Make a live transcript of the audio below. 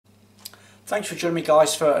Thanks for joining me,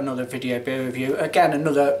 guys, for another video beer review. Again,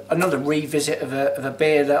 another revisit of a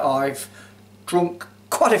beer that I've drunk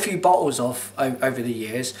quite a few bottles of over the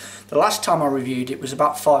years. The last time I reviewed it was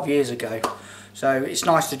about 5 years ago, so it's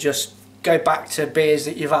nice to just go back to beers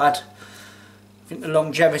that you've had. I think the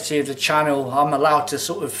longevity of the channel, I'm allowed to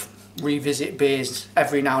sort of revisit beers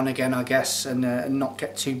every now and again, I guess, and not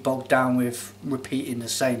get too bogged down with repeating the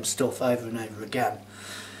same stuff over and over again.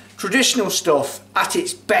 Traditional stuff at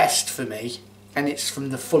its best for me, and it's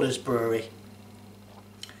from the Fuller's Brewery.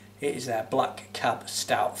 It is their Black Cab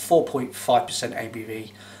Stout, 4.5%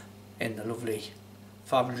 ABV in the lovely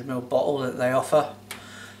 500ml bottle that they offer.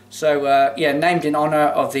 So yeah, named in honour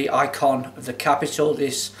of the icon of the capital,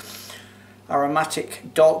 this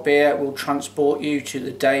aromatic dark beer will transport you to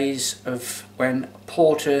the days of when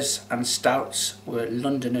porters and stouts were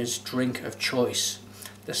Londoners' drink of choice.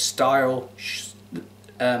 This style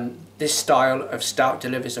of stout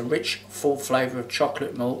delivers a rich, full flavour of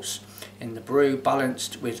chocolate malts in the brew,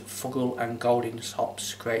 balanced with Fuggle and Goldings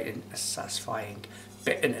hops, creating a satisfying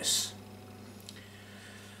bitterness.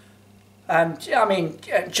 And I mean,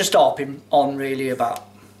 just harping on really about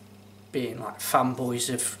being like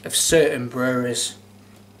fanboys of certain brewers.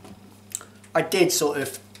 I did sort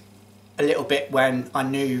of a little bit when I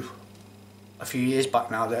knew a few years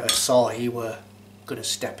back now that Asahi were going to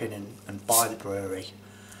step in and buy the brewery,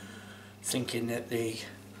 thinking that the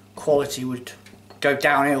quality would go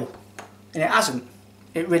downhill, and it hasn't.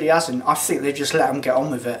 It really hasn't. I think they've just let them get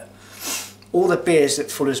on with it. All the beers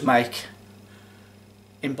that Fuller's make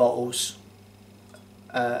in bottles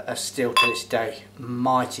are still to this day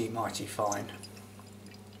mighty fine,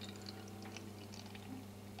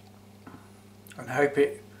 and I hope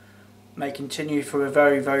it may continue for a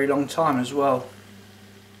very long time as well.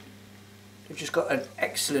 They've just got an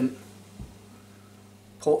excellent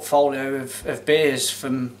portfolio of beers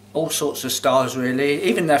from all sorts of styles really.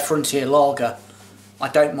 Even their Frontier Lager, I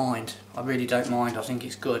don't mind. I really don't mind. I think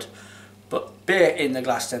it's good. But beer in the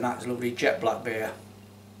glass then, that's lovely jet black beer.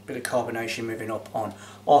 Bit of carbonation moving up on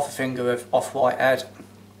half a finger of off-white head.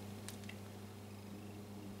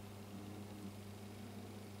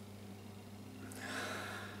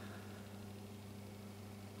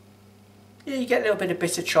 Yeah, you get a little bit of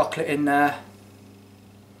bitter chocolate in there.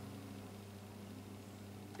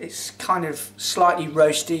 It's kind of slightly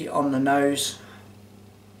roasty on the nose,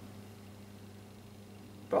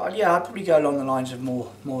 but yeah, I'd probably go along the lines of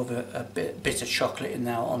more of a bit bitter chocolate in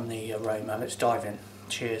there on the aroma. Let's dive in.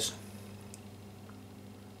 Cheers.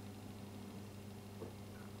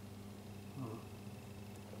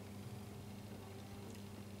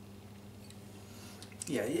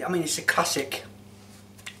 Yeah, I mean, it's a classic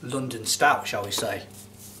London stout, shall we say.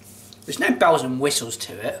 There's no bells and whistles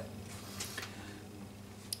to it.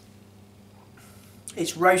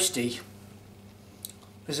 It's roasty.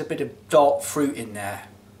 There's a bit of dark fruit in there.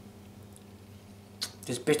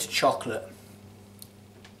 There's bitter chocolate.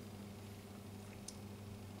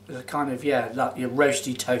 There's a kind of, yeah, like your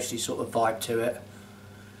roasty toasty sort of vibe to it.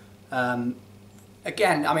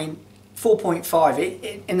 Again, I mean,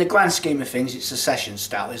 4.5 in the grand scheme of things, it's a session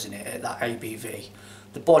stout, isn't it, at that ABV.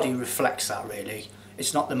 The body reflects that really.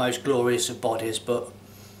 It's not the most glorious of bodies, but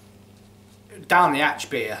down the hatch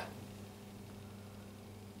beer.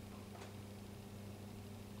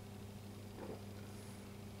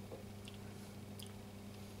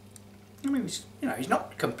 I mean, you know, he's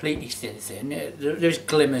not completely thin. There's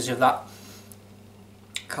glimmers of that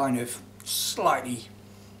kind of slightly,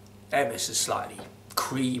 ever so slightly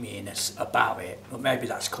creaminess about it, but maybe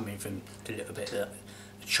that's coming from a little bit of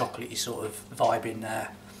the chocolatey sort of vibe in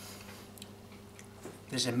there.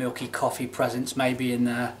 There's a milky coffee presence maybe in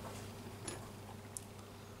there.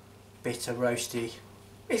 Bitter, roasty.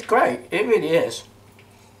 It's great. It really is.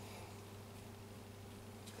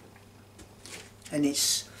 And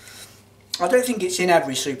it's, I don't think it's in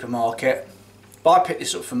every supermarket, but I picked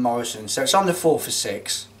this up from Morrison's, so it's on the 4 for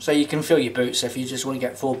 6, so you can fill your boots if you just want to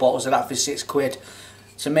get 4 bottles of that for £6.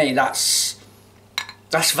 To me, that's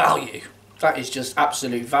value. That is just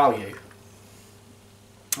absolute value.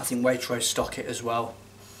 I think Waitrose stock it as well.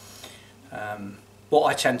 What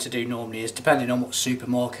I tend to do normally is, depending on what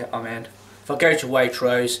supermarket I'm in, if I go to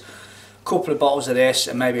Waitrose, a couple of bottles of this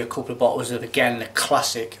and maybe a couple of bottles of, again, the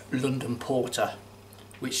classic London Porter,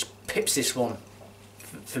 which pips this one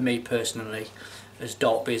for me personally as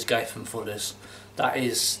dark beers go from Fuller's. That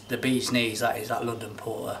is the bee's knees. That is that London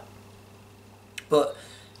Porter. But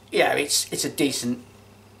yeah, it's a decent,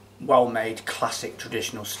 well-made classic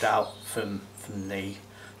traditional stout from the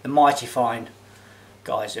mighty fine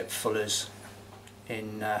guys at Fuller's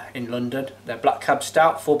in London. Their Black Cab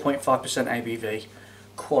Stout, 4.5% ABV.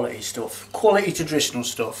 Quality stuff. Quality traditional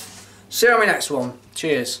stuff. See you on my next one.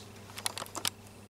 Cheers.